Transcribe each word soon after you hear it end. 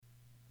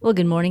Well,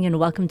 good morning and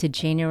welcome to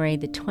January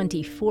the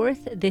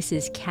 24th. This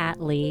is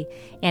Kat Lee,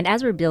 and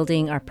as we're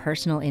building our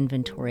personal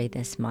inventory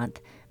this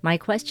month, my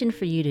question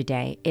for you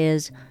today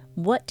is,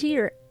 what do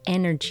your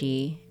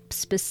energy,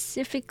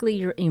 specifically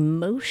your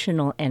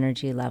emotional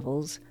energy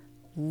levels,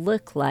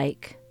 look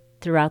like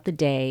throughout the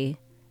day,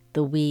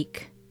 the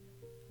week,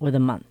 or the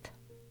month?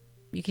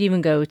 You could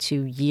even go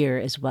to year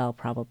as well,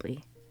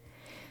 probably.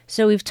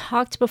 So we've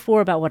talked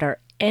before about what our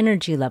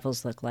energy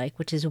levels look like,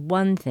 which is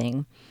one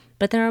thing,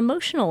 but then our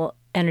emotional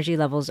energy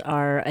levels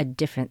are a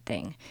different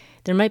thing.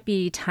 There might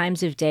be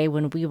times of day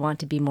when we want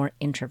to be more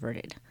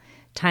introverted,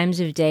 times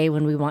of day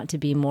when we want to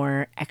be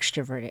more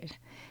extroverted,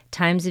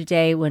 times of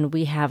day when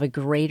we have a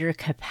greater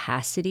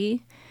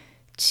capacity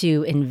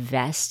to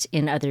invest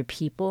in other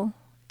people,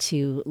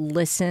 to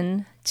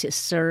listen, to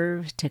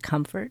serve, to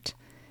comfort,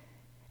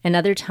 and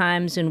other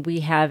times when we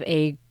have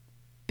a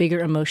bigger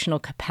emotional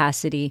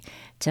capacity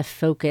to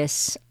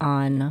focus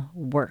on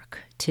work,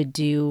 to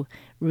do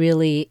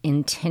really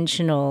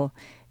intentional,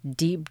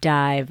 deep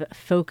dive,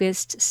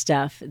 focused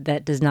stuff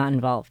that does not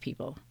involve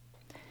people.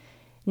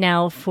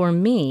 Now, for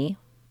me,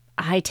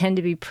 I tend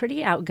to be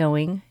pretty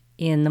outgoing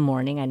in the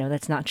morning. I know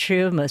that's not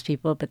true of most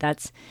people, but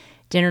that's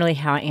generally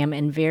how I am,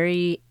 and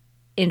very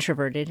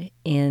introverted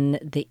in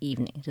the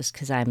evening just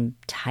because I'm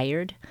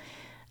tired.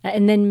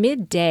 And then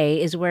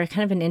midday is where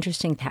kind of an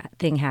interesting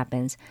thing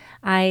happens.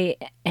 I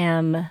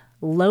am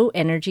low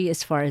energy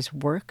as far as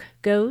work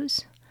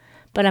goes,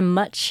 but I'm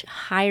much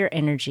higher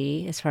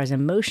energy as far as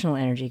emotional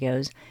energy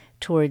goes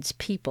towards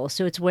people.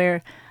 So it's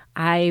where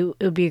it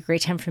would be a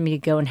great time for me to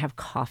go and have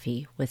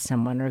coffee with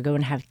someone or go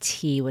and have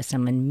tea with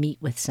someone,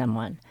 meet with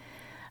someone.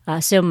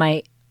 So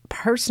my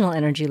personal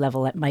energy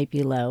level might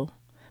be low,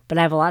 but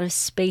I have a lot of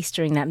space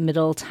during that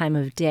middle time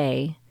of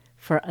day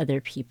for other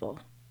people.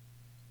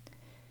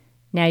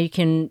 Now you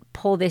can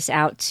pull this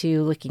out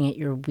to looking at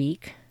your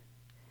week.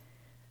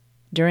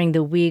 During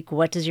the week,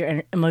 what does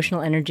your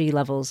emotional energy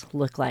levels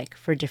look like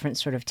for different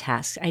sort of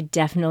tasks? I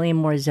definitely am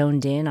more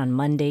zoned in on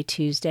Monday,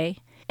 Tuesday.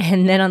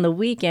 And then on the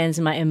weekends,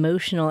 my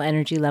emotional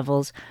energy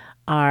levels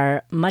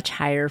are much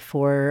higher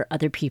for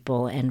other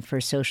people and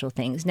for social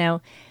things.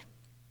 Now,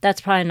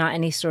 that's probably not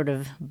any sort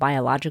of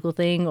biological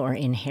thing or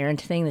inherent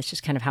thing. That's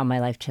just kind of how my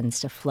life tends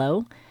to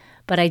flow.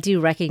 But I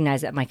do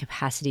recognize that my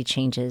capacity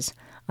changes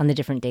on the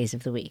different days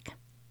of the week.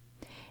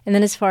 And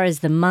then as far as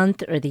the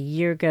month or the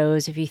year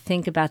goes, if you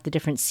think about the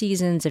different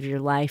seasons of your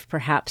life,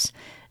 perhaps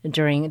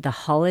during the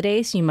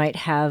holidays, you might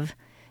have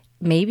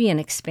maybe an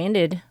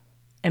expanded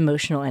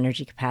emotional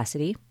energy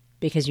capacity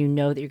because you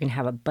know that you're going to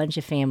have a bunch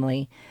of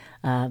family,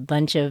 a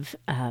bunch of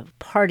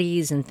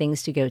parties and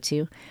things to go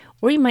to.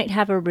 Or you might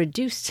have a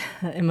reduced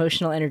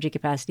emotional energy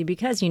capacity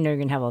because you know you're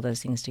going to have all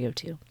those things to go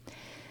to.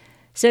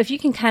 So if you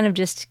can kind of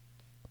just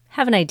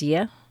have an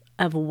idea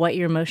of what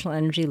your emotional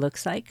energy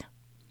looks like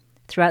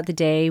throughout the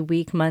day,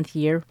 week, month,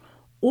 year,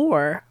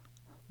 or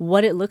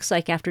what it looks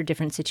like after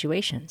different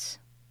situations.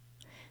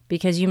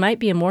 Because you might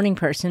be a morning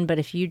person, but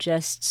if you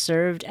just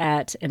served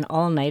at an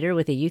all-nighter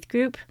with a youth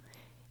group,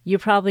 you're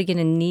probably going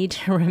to need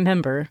to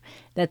remember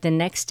that the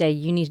next day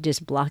you need to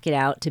just block it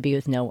out to be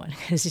with no one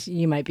because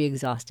you might be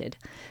exhausted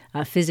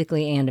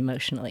physically and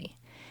emotionally.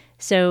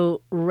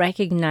 So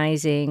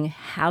recognizing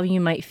how you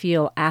might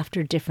feel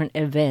after different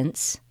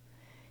events,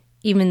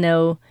 even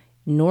though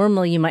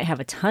normally you might have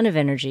a ton of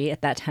energy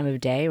at that time of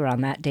day or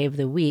on that day of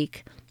the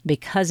week,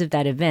 because of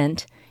that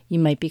event, you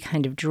might be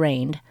kind of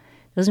drained.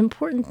 Those are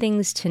important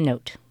things to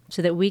note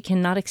so that we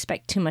can not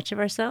expect too much of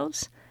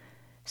ourselves,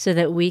 so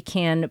that we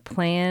can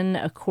plan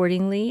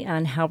accordingly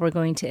on how we're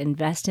going to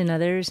invest in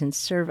others and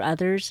serve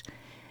others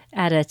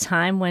at a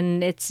time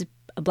when it's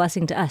a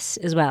blessing to us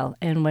as well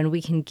and when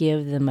we can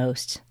give the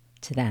most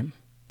to them.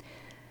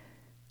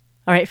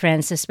 All right,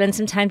 friends, so spend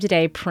some time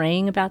today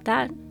praying about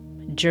that,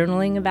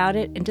 journaling about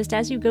it, and just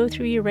as you go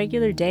through your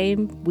regular day,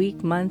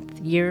 week, month,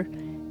 year,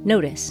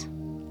 notice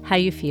how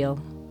you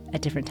feel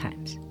at different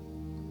times.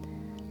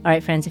 All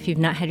right, friends, if you've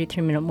not had your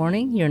 3-minute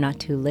morning, you're not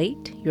too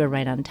late. You're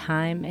right on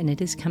time, and it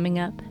is coming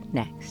up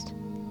next.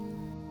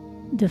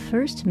 The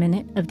first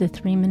minute of the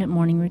 3-minute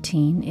morning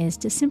routine is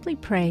to simply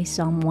pray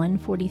Psalm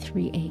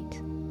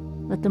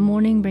 143:8. Let the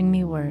morning bring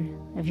me word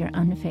of your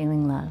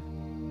unfailing love,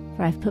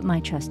 for I've put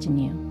my trust in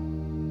you.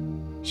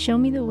 Show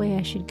me the way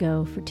I should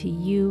go, for to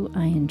you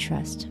I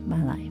entrust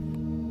my life.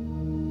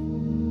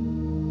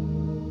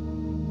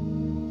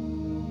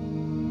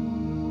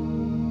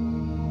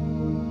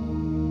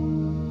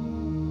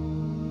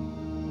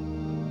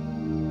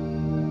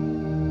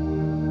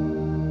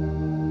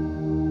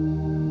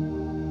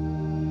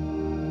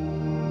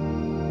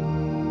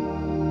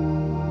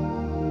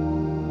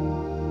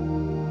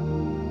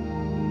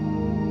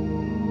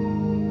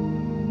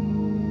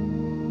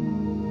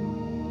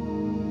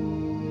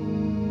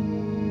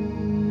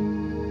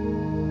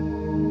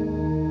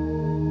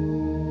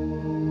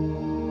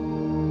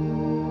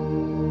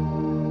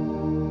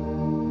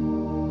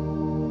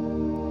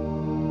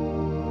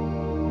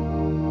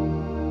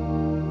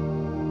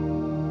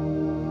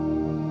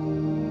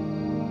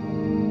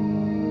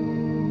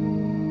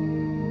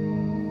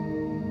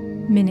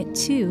 Minute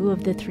 2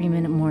 of the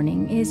 3-Minute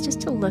Morning is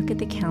just to look at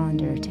the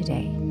calendar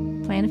today.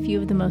 Plan a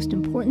few of the most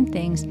important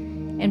things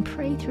and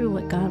pray through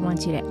what God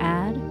wants you to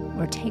add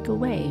or take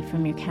away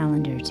from your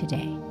calendar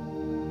today.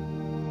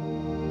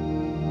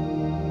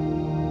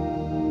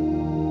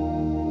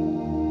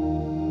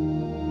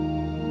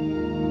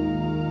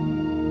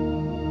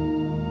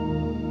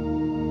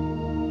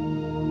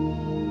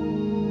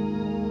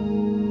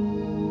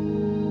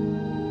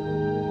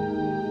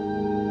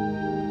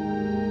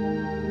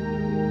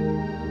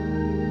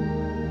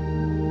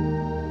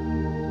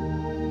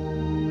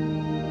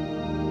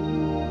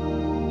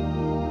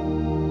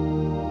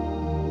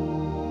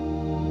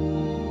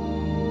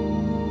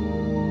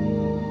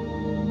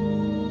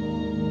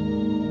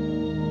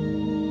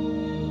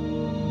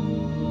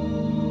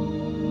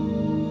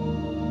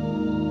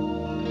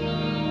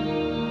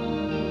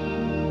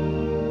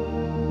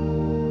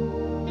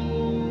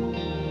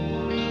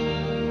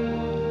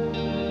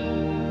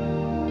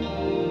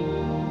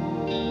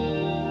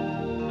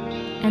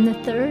 And the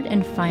third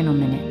and final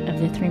minute of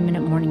the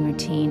 3-Minute Morning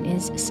Routine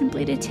is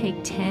simply to take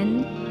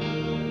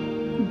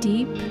 10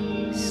 deep,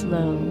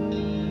 slow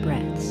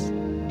breaths.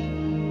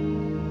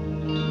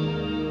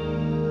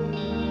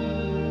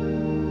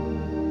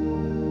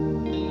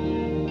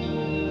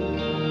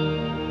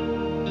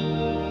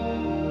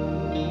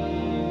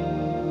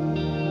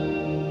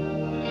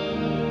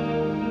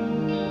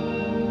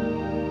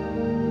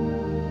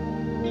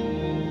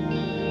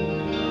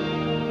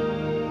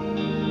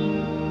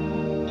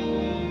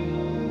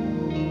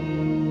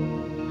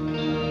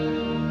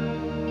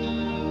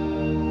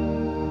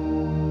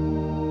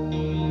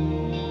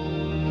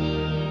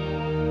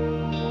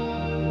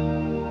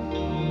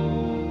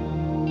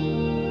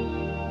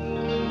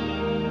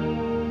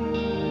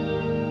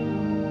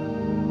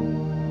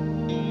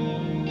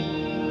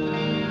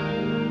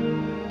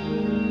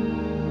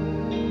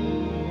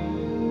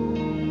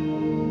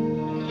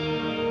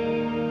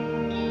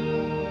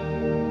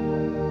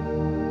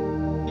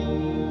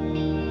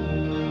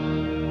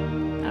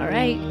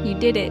 You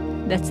did it.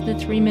 That's the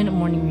 3-Minute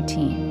Morning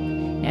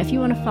Routine. Now, if you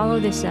want to follow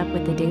this up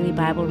with the daily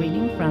Bible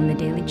reading from the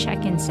daily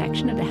check-in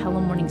section of the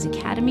Hello Mornings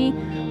Academy,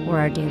 or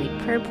our daily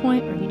prayer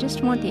point, or you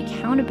just want the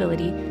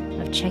accountability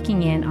of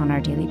checking in on our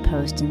daily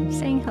post and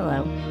saying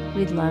hello,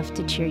 we'd love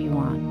to cheer you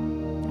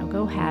on. Now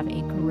go have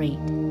a great